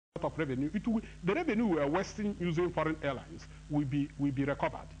of revenue, the revenue we are wasting using foreign airlines will be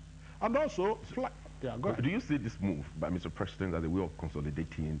recovered. And also, yeah, go ahead. Do you see this move by Mr. President as a way of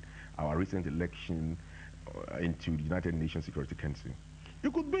consolidating our recent election into the United Nations Security Council?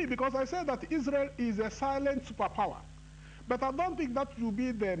 It could be, because I said that Israel is a silent superpower. But I don't think that will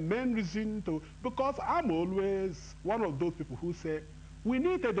be the main reason to, because I'm always one of those people who say we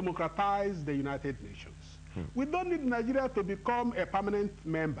need to democratize the United Nations. We don't need Nigeria to become a permanent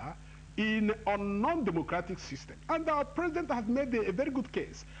member in a non-democratic system. And our president has made a very good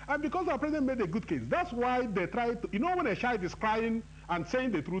case. And because our president made a good case, that's why they try to, you know, when a child is crying and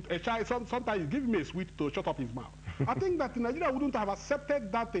saying the truth, a child sometimes give me a sweet to shut up his mouth. I think that Nigeria wouldn't have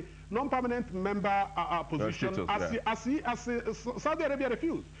accepted that non-permanent member position as Saudi Arabia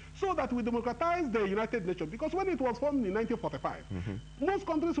refused. So that we democratize the United Nations, because when it was formed in 1945, most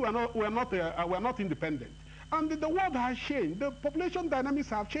countries were not independent. And the world has changed. The population dynamics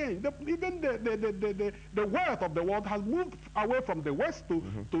have changed. Even the wealth of the world has moved away from the West to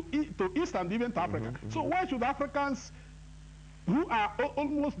East and even to Africa. So why should Africans, who are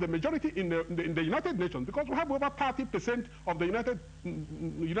almost the majority in the United Nations, because we have over 30% of the United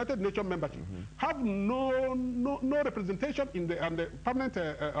Nations membership, have no representation in the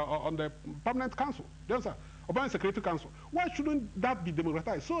permanent council, permanent security council. Why shouldn't that be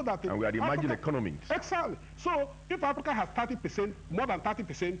democratized? So that and we are the emerging economies. Exactly. So if Africa has 30%, more than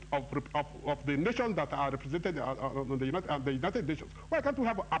 30% of the nations that are represented on the United Nations, why can't we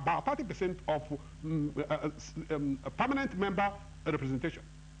have about 30% of permanent member representation?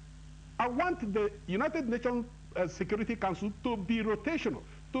 I want the United Nations Security Council to be rotational,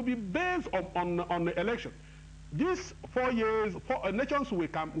 to be based on the election. These 4 years, nations will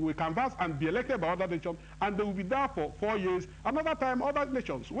canvass and be elected by other nations, and they will be there for 4 years. Another time, other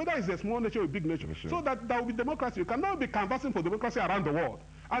nations, whether it's a small nation or a big nation, so that there will be democracy. You cannot be canvassing for democracy around the world.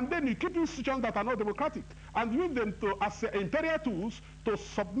 And then you keep institutions that are not democratic and use them as imperial tools to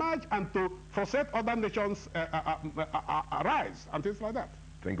submerge and to frustrate other nations' rise and things like that.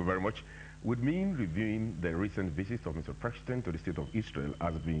 Thank you very much. With me reviewing the recent visit of Mr. President to the state of Israel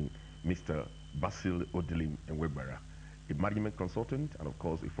has been Mr. Basil Odilim Nwegbara, a management consultant and, of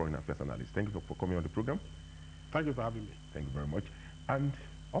course, a foreign affairs analyst. Thank you for coming on the program. Thank you for having me. Thank you very much. And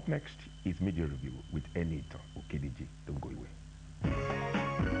up next is Media Review with Enita Okediji. Don't go away.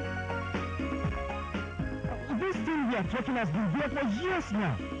 This thing we are talking has been there for years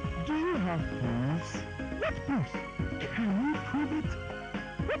now. Do you have proofs? What proofs? Can you prove it?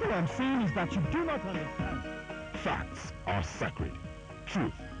 What I'm saying is that you do not understand. Facts are sacred.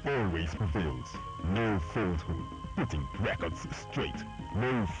 Truth always prevails. No falsehood. Putting records straight.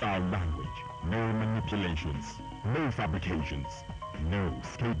 No foul language. No manipulations. No fabrications. No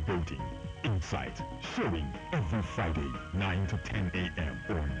scapegoating. Insight. Showing every Friday, 9 to 10 a.m.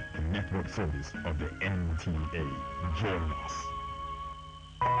 on the network service of the NTA. Join us.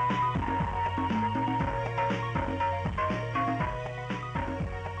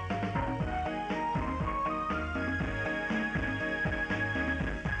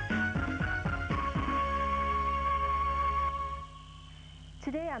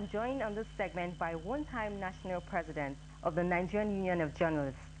 Today I'm joined on this segment by one-time national president of the Nigerian Union of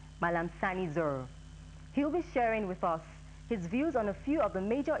Journalists, Malam Sani Zoro. He'll be sharing with us his views on a few of the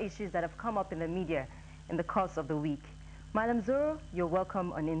major issues that have come up in the media in the course of the week. Malam Zoro, you're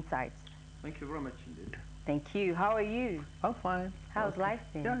welcome on Insights. Thank you very much indeed. Thank you. How are you? I'm fine. How's life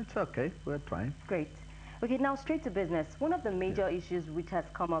been? Yeah, it's okay. We're trying. Great. Okay, now straight to business. One of the major issues which has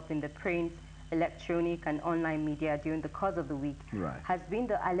come up in the print, electronic and online media during the course of the week has been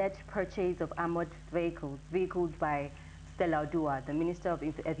the alleged purchase of armored vehicles by Stella Odua, the Minister of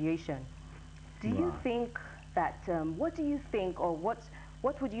Aviation. Do you think that, what do you think, or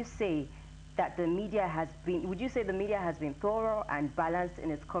what would you say that the media has been, would you say the media has been thorough and balanced in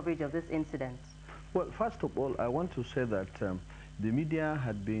its coverage of this incident? Well, first of all, I want to say that the media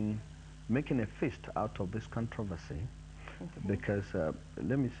had been making a feast out of this controversy. Because,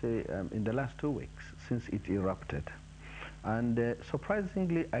 let me say, in the last 2 weeks since it erupted, and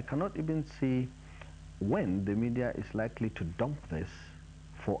surprisingly, I cannot even see when the media is likely to dump this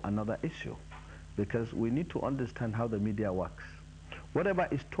for another issue, because we need to understand how the media works. Whatever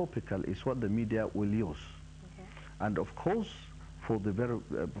is topical is what the media will use, and of course, for the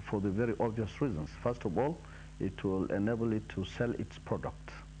very obvious reasons. First of all, it will enable it to sell its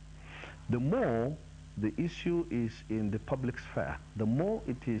product. The more the issue is in the public sphere, the more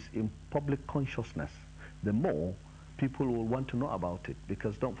it is in public consciousness, the more people will want to know about it.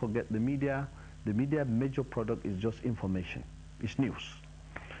 Because don't forget, the media major product is just information, it's news.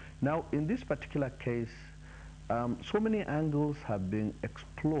 Now, in this particular case, So many angles have been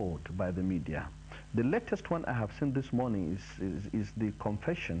explored by the media. The latest one I have seen this morning is the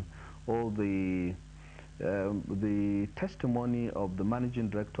confession or the testimony of the managing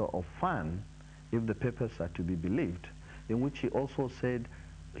director of FAN, if the papers are to be believed, in which he also said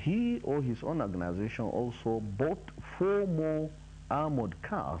he or his own organization also bought 4 more armored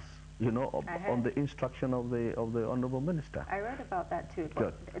cars, you know, on the instruction of the Honorable Minister. I read about that too.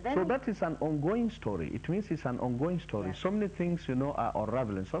 Good. So that is an ongoing story. It means it's an ongoing story. Yes. So many things, you know, are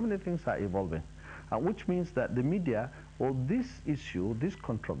unraveling. So many things are evolving. Which means that the media or this issue, this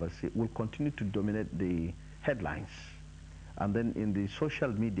controversy, will continue to dominate the headlines. And then in the social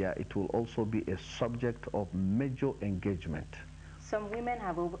media, it will also be a subject of major engagement. Some women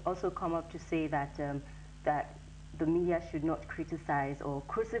have also come up to say that that the media should not criticize or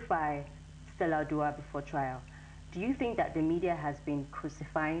crucify Stella Odua before trial. Do you think that the media has been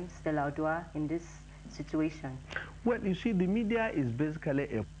crucifying Stella Odua in this situation? Well, you see, the media is basically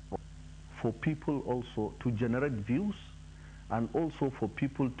a for people also to generate views and also for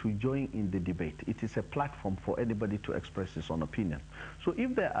people to join in the debate. It is a platform for anybody to express his own opinion. So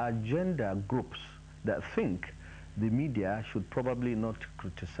if there are gender groups that think the media should probably not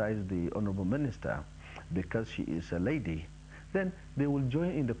criticize the Honorable Minister because she is a lady, then they will join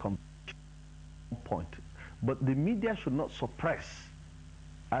in the conversation point. But the media should not suppress,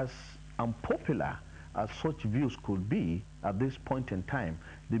 as unpopular as such views could be at this point in time.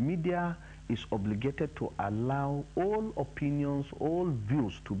 The media is obligated to allow all opinions, all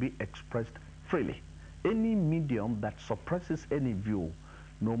views to be expressed freely. Any medium that suppresses any view,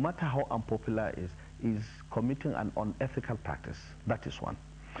 no matter how unpopular it is committing an unethical practice. That is one.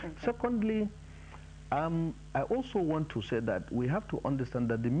 Okay. Secondly, I also want to say that we have to understand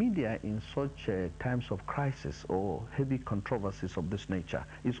that the media in such times of crisis or heavy controversies of this nature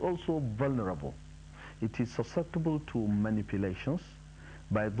is also vulnerable. It is susceptible to manipulations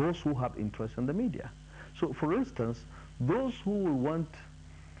by those who have interest in the media. So, for instance, those who will want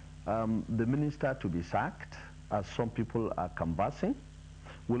the minister to be sacked, as some people are canvassing,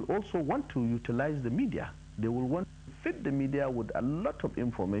 will also want to utilize the media. They will want to feed the media with a lot of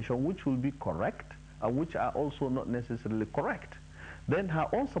information which will be correct and which are also not necessarily correct. Then her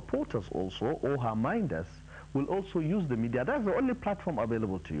own supporters also, or her minders, will also use the media. That's the only platform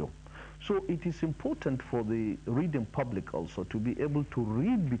available to you. So it is important for the reading public also to be able to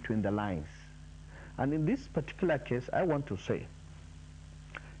read between the lines. And in this particular case, I want to say,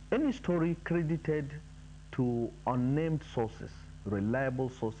 any story credited to unnamed sources, reliable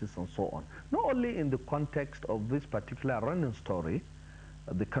sources and so on, not only in the context of this particular running story,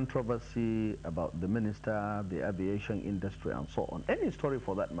 the controversy about the minister, the aviation industry and so on, any story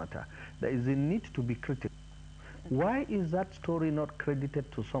for that matter, there is a need to be critical. Why is that story not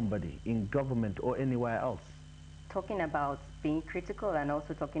credited to somebody in government or anywhere else? Talking about being critical and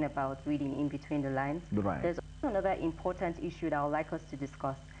also talking about reading in between the lines, right. There's also another important issue that I would like us to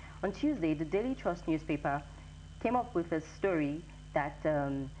discuss. On Tuesday, the Daily Trust newspaper came up with a story that,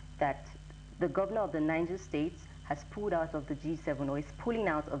 that the governor of the Niger State has pulled out of the G7 or is pulling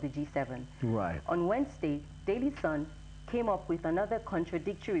out of the G7. Right. On Wednesday, Daily Sun came up with another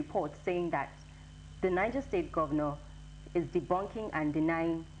contradictory report saying that the Niger State governor is debunking and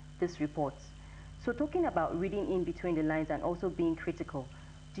denying this report. So talking about reading in between the lines and also being critical,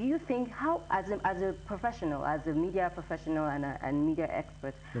 do you think how, as a professional, as a media professional and media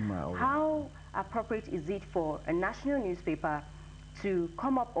expert, how appropriate is it for a national newspaper to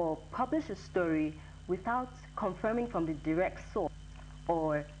come up or publish a story without confirming from the direct source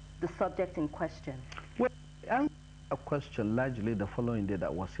or the subject in question? Well, I answered a question largely the following day,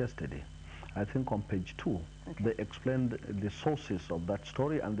 that was yesterday. I think on page 2, okay, they explained the sources of that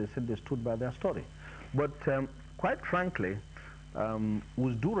story and they said they stood by their story. But quite frankly,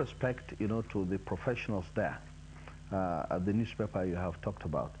 with due respect, you know, to the professionals there at the newspaper you have talked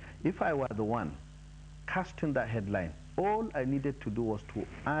about, if I were the one casting that headline, all I needed to do was to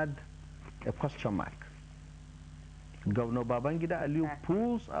add a question mark. Governor Babangida Aliu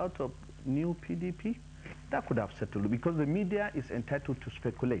pulls out of new PDP. That could have settled, because the media is entitled to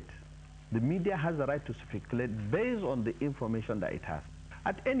speculate. The media has the right to speculate based on the information that it has.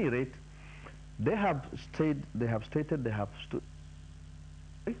 At any rate, they have stated they have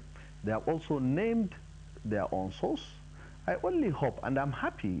also named their own source. I only hope, and I'm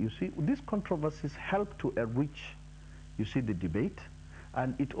happy, you see, these controversies help to enrich, you see, the debate,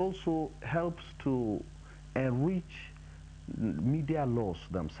 and it also helps to enrich media laws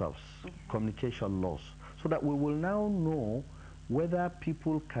themselves, communication laws, so that we will now know whether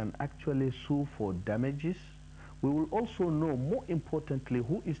people can actually sue for damages. We will also know, more importantly,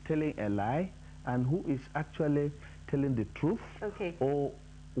 who is telling a lie and who is actually telling the truth, or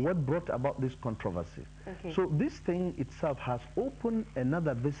what brought about this controversy. So this thing itself has opened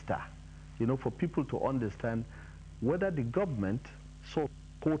another vista, you know, for people to understand whether the government so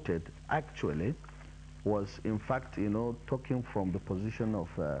quoted actually was in fact, you know, talking from the position of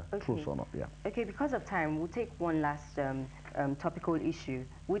truth or not. Yeah. Okay, because of time, we'll take one last topical issue,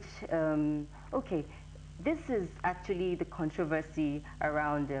 which, this is actually the controversy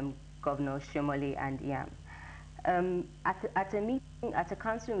around Governor Shomole and Yam. At a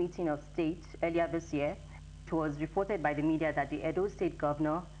council meeting of state earlier this year, it was reported by the media that the Edo State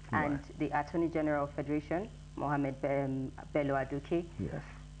Governor and the Attorney General of Federation, Mohammed Bello Aduke,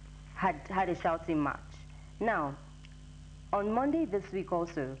 had a shouting match. Now, on Monday this week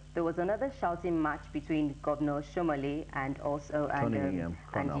also, there was another shouting match between Governor Shomole and also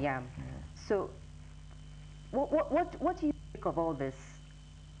Yam. So, what do you think of all this?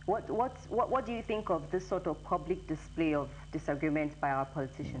 What do you think of this sort of public display of disagreement by our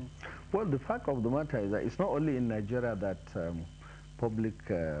politicians? Well, the fact of the matter is that it's not only in Nigeria that public,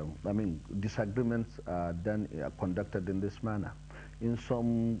 disagreements are conducted in this manner. In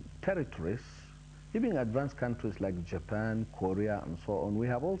some territories, even advanced countries like Japan, Korea, and so on, we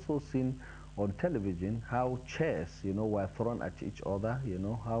have also seen on television how chairs, you know, were thrown at each other. You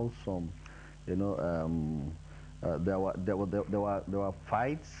know how some, you know, there were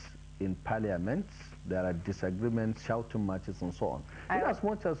fights in parliaments. There are disagreements, shouting matches, and so on. In as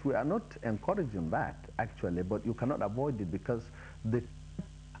much as we are not encouraging that, actually, but you cannot avoid it because the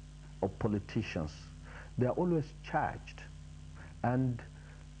of politicians, they are always charged, and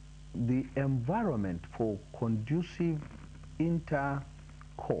the environment for conducive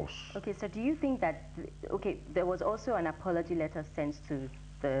intercourse. Okay, so do you think that, there was also an apology letter sent to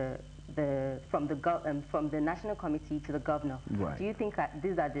from the National Committee to the governor. Right. Do you think that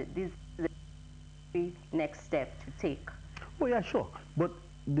these are the next step to take? Oh yeah, sure. But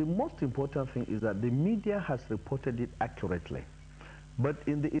the most important thing is that the media has reported it accurately. But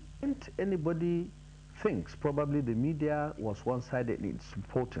in the event anybody thinks probably the media was one-sided in its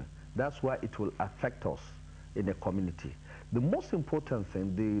reporting, that's why it will affect us in the community. The most important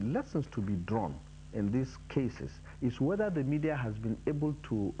thing, the lessons to be drawn in these cases, is whether the media has been able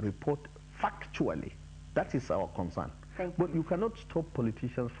to report factually. That is our concern. But you cannot stop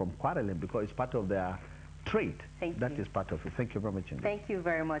politicians from quarreling because it's part of their trade. That is part of it. Thank you very much indeed. Thank you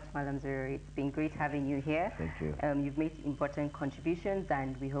very much, Madam Zuru. It's been great having you here. Thank you. You've made important contributions,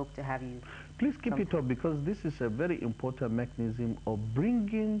 and we hope to have you. Please keep it up, because this is a very important mechanism of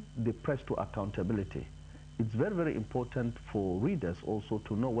bringing the press to accountability. It's very, very important for readers also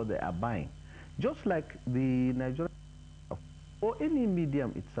to know what they are buying. Just like the Nigerian or any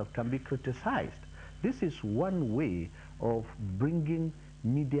medium itself can be criticized. This is one way of bringing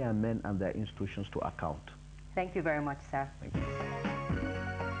media men and their institutions to account. Thank you very much, sir. Thank you.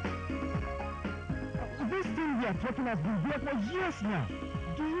 This thing we are talking has been there for years now.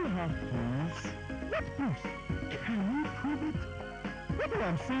 Do you have proofs? What proofs? Can you prove it? What I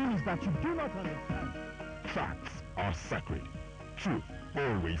am saying is that you do not understand. Facts are sacred. Truth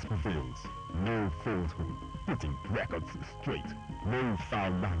always prevails. No falsehood. Putting records straight. No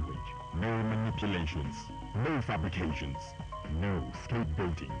foul language. No manipulations. No fabrications. No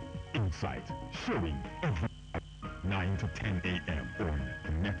scapegoating. Insight. Showing every 9 to 10 a.m. on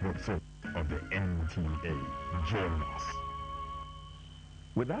the network source of the NTA. Join us.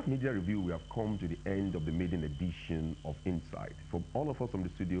 With that media review, we have come to the end of the maiden edition of Insight. From all of us from the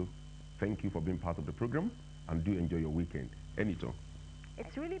studio, thank you for being part of the program, and do enjoy your weekend. Enito.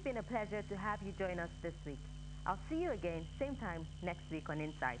 It's really been a pleasure to have you join us this week. I'll see you again, same time next week on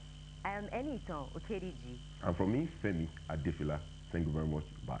Insight. I am Enito Okediji. And from me, Femi Adefila. Thank you very much.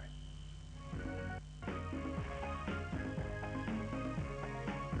 Bye.